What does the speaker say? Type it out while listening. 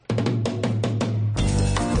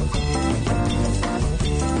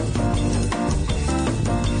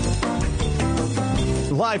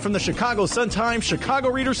live from the Chicago Sun-Times Chicago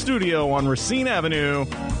Reader Studio on Racine Avenue.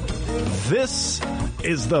 This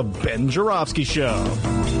is the Ben Joravsky Show.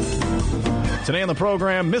 Today on the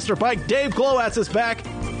program, Mr. Bike Dave Glowacz is back.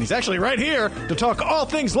 He's actually right here to talk all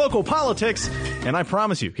things local politics, and I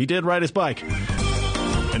promise you, he did ride his bike.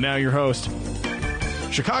 And now your host,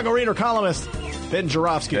 Chicago Reader columnist, Ben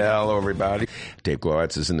Joravsky. Hello, everybody. Dave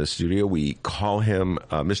Glowacz is in the studio. We call him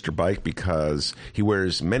Mr. Bike because he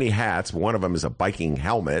wears many hats. One of them is a biking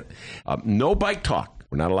helmet. No bike talk.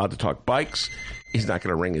 We're not allowed to talk bikes. He's not going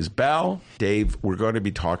to ring his bell. Dave, we're going to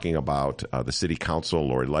be talking about the city council,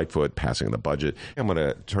 Lori Lightfoot, passing the budget. I'm going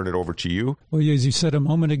to turn it over to you. Well, as you said a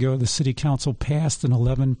moment ago, the city council passed an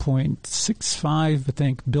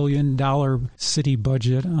 $11.65 billion city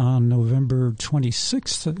budget on November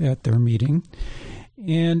 26th at their meeting.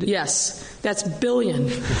 And yes, that's billion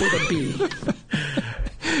with a B.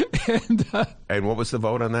 And what was the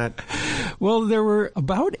vote on that? Well, there were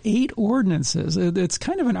about 8 ordinances. It's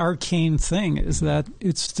kind of an arcane thing, is that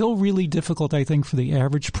it's still really difficult, I think, for the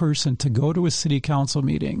average person to go to a city council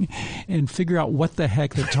meeting and figure out what the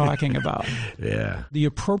heck they're talking about. Yeah. The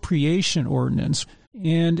appropriation ordinance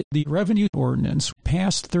and the revenue ordinance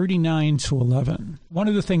passed 39-11. One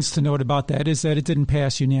of the things to note about that is that it didn't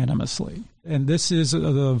pass unanimously. And this is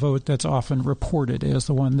the vote that's often reported as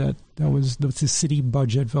the one that was the city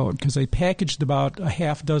budget vote, because they packaged about a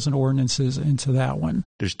half dozen ordinances into that one.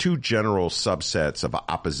 There's 2 general subsets of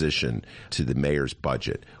opposition to the mayor's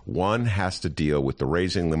budget. One has to deal with the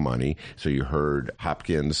raising the money. So you heard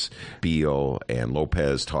Hopkins, Beal, and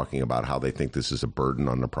Lopez talking about how they think this is a burden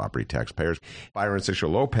on the property taxpayers. Byron Sixer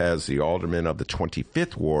Lopez, the alderman of the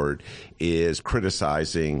 25th Ward, is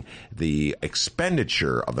criticizing the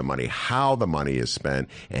expenditure of the money, how the money is spent.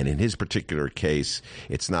 And in his particular case,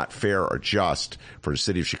 it's not fair or just for the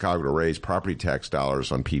city of Chicago to raise property tax dollars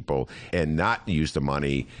on people and not use the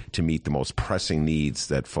money to meet the most pressing needs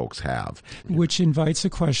that folks have. Which invites a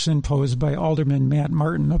question posed by Alderman Matt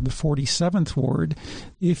Martin of the 47th Ward.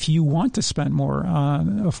 If you want to spend more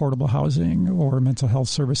on affordable housing or mental health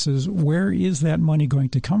services, where is that money going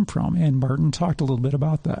to come from? And Martin talked a little bit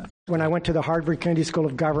about that. When I went to the Harvard Kennedy School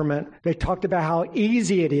of Government, they talked about how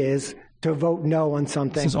easy it is to vote no on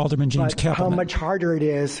something. This is Alderman James Kappelman. How much harder it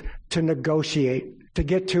is to negotiate, to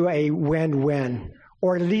get to a win-win,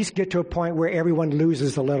 or at least get to a point where everyone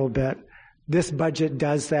loses a little bit. This budget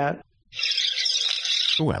does that.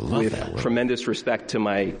 Oh, I love With that. tremendous respect to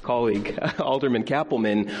my colleague, Alderman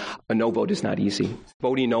Kappelman, a no vote is not easy.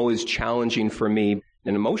 Voting no is challenging for me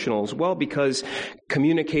and emotional as well, because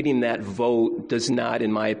communicating that vote does not,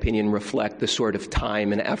 in my opinion, reflect the sort of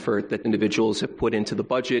time and effort that individuals have put into the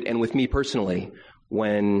budget. And with me personally,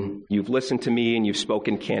 when you've listened to me and you've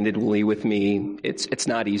spoken candidly with me, it's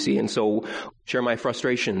not easy. And so share my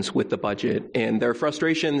frustrations with the budget. And there are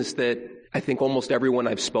frustrations that I think almost everyone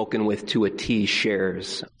I've spoken with to a T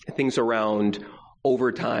shares. Things around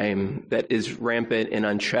overtime that is rampant and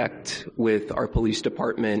unchecked with our police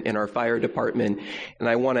department and our fire department. And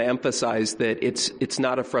I want to emphasize that it's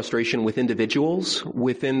not a frustration with individuals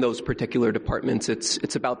within those particular departments.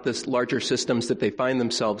 It's about this larger systems that they find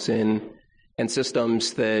themselves in, and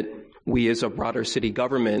systems that we as a broader city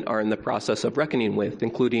government are in the process of reckoning with,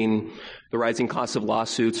 including the rising costs of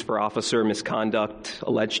lawsuits for officer misconduct,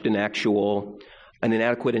 alleged and actual, an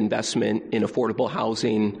inadequate investment in affordable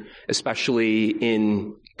housing, especially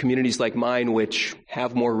in communities like mine, which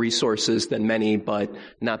have more resources than many, but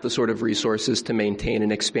not the sort of resources to maintain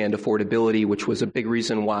and expand affordability, which was a big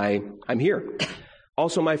reason why I'm here.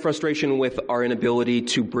 Also, my frustration with our inability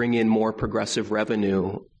to bring in more progressive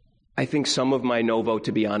revenue. I think some of my no vote,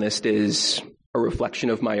 to be honest, is a reflection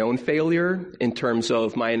of my own failure in terms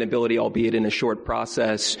of my inability, albeit in a short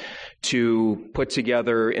process, to put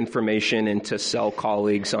together information and to sell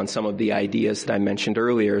colleagues on some of the ideas that I mentioned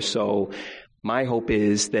earlier. So my hope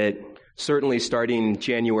is that certainly starting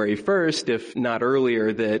January 1st, if not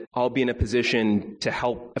earlier, that I'll be in a position to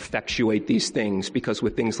help effectuate these things, because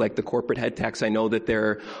with things like the corporate head tax, I know that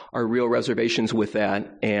there are real reservations with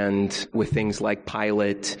that, and with things like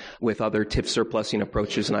pilot, with other TIF surplusing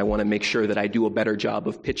approaches, and I want to make sure that I do a better job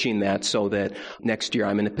of pitching that so that next year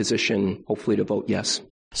I'm in a position, hopefully, to vote yes.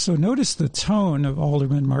 So notice the tone of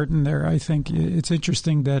Alderman Martin there. I think it's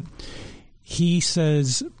interesting that he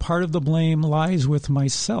says part of the blame lies with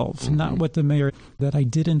myself, not with the mayor, that I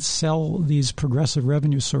didn't sell these progressive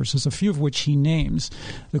revenue sources, a few of which he names.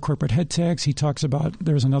 The corporate head tax, he talks about,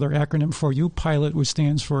 there's another acronym for you, PILOT, which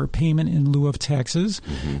stands for Payment in Lieu of Taxes,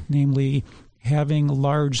 namely having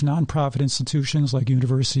large nonprofit institutions like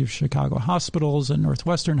University of Chicago Hospitals and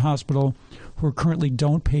Northwestern Hospital, who currently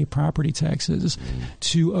don't pay property taxes,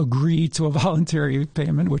 to agree to a voluntary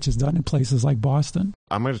payment, which is done in places like Boston.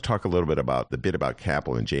 I'm going to talk a little bit about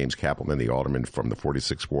Kappelman, James Kappelman, the alderman from the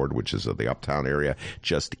 46th Ward, which is the uptown area,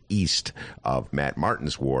 just east of Matt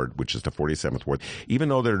Martin's ward, which is the 47th Ward. Even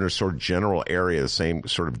though they're in a sort of general area, the same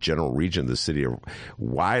sort of general region of the city, are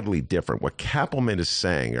widely different. What Kappelman is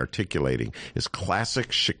saying, articulating, is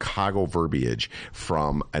classic Chicago verbiage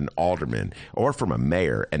from an alderman or from a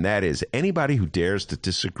mayor, and that is anybody who dares to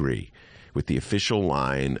disagree with the official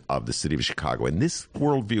line of the city of Chicago. And this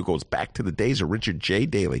worldview goes back to the days of Richard J.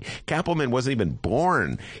 Daley. Kappelman wasn't even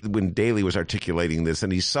born when Daley was articulating this,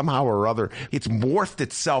 and he somehow or other, it's morphed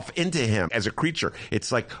itself into him as a creature.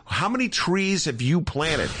 It's like, how many trees have you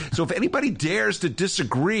planted? So if anybody dares to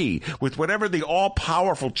disagree with whatever the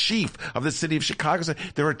all-powerful chief of the city of Chicago said,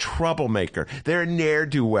 they're a troublemaker. They're a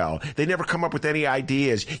ne'er-do-well. They never come up with any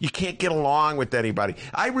ideas. You can't get along with anybody.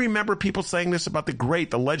 I remember people saying this about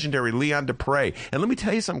the legendary Leon Dupre. And let me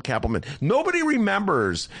tell you something, Kappelman. Nobody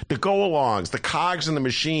remembers the go-alongs, the cogs in the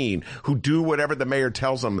machine who do whatever the mayor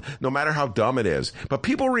tells them, no matter how dumb it is. But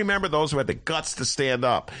people remember those who had the guts to stand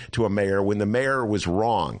up to a mayor when the mayor was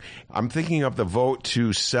wrong. I'm thinking of the vote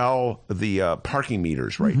to sell the parking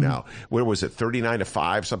meters right now. Where was it?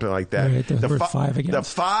 39-5, something like that. Right, the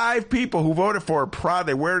 5 people who voted for it are proud.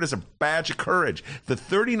 They wear it as a badge of courage. The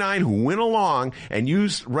 39 who went along and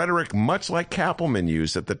used rhetoric much like Kappelman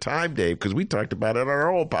used at the time, Dave, because we talked about it on our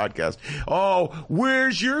old podcast. Oh,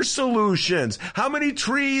 where's your solutions? How many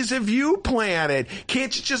trees have you planted?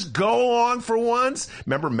 Can't you just go along for once?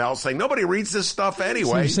 Remember Mel saying, nobody reads this stuff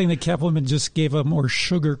anyway. So you're saying that Kappelman just gave a more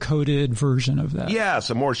sugar-coated version of that? Yes,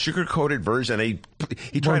 a more sugar-coated version. He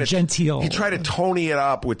tried to genteel. He tried to Tony it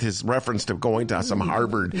up with his reference to going to some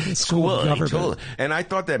Harvard school. And I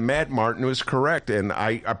thought that Matt Martin was correct, and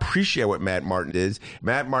I appreciate what Matt Martin is.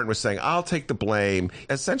 Matt Martin was saying, I'll take the blame,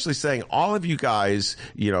 essentially saying, all of you guys,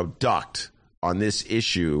 ducked on this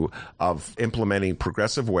issue of implementing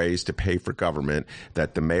progressive ways to pay for government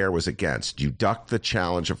that the mayor was against. You ducked the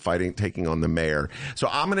challenge of taking on the mayor. So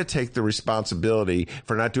I'm going to take the responsibility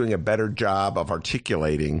for not doing a better job of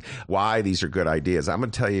articulating why these are good ideas. I'm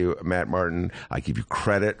going to tell you, Matt Martin, I give you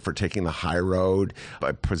credit for taking the high road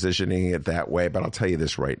by positioning it that way, but I'll tell you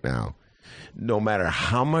this right now. No matter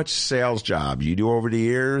how much sales job you do over the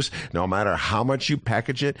years, no matter how much you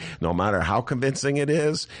package it, no matter how convincing it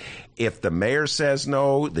is, if the mayor says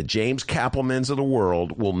no, the James Kappelmans of the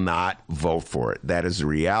world will not vote for it. That is the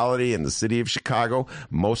reality in the city of Chicago.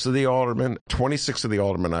 Most of the aldermen, 26 of the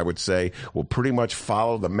aldermen, I would say, will pretty much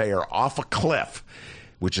follow the mayor off a cliff,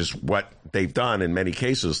 which is what they've done in many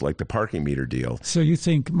cases, like the parking meter deal. So you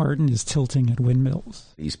think Martin is tilting at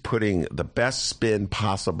windmills? He's putting the best spin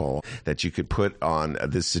possible that you could put on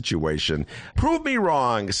this situation. Prove me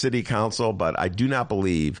wrong, City Council, but I do not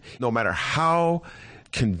believe, no matter how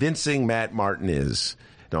convincing Matt Martin is,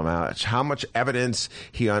 no matter how much evidence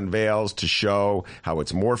he unveils to show how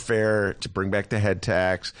it's more fair to bring back the head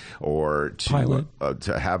tax or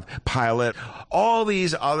to have pilot, all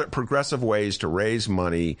these other progressive ways to raise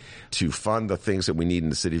money to fund the things that we need in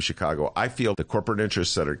the city of Chicago. I feel the corporate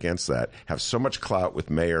interests that are against that have so much clout with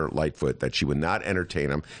Mayor Lightfoot that she would not entertain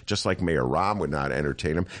them, just like Mayor Rahm would not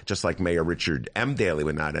entertain them, just like Mayor Richard M. Daley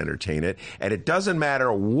would not entertain it. And it doesn't matter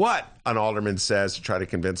what an alderman says to try to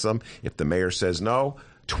convince them. If the mayor says no,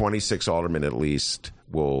 26 aldermen at least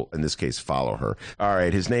will, in this case, follow her. All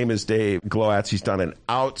right, his name is Dave Glowacz. He's done an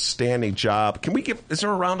outstanding job. Can we is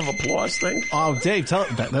there a round of applause thing? Oh, Dave,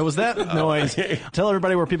 that was that noise. Tell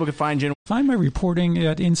everybody where people can find you. Find my reporting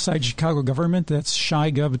at Inside Chicago Government. That's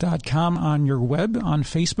chigov.com on your web. On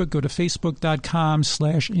Facebook, go to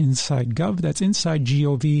facebook.com/InsideGov. That's Inside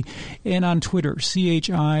GOV. And on Twitter,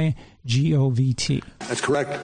 CHIGOVT. That's correct.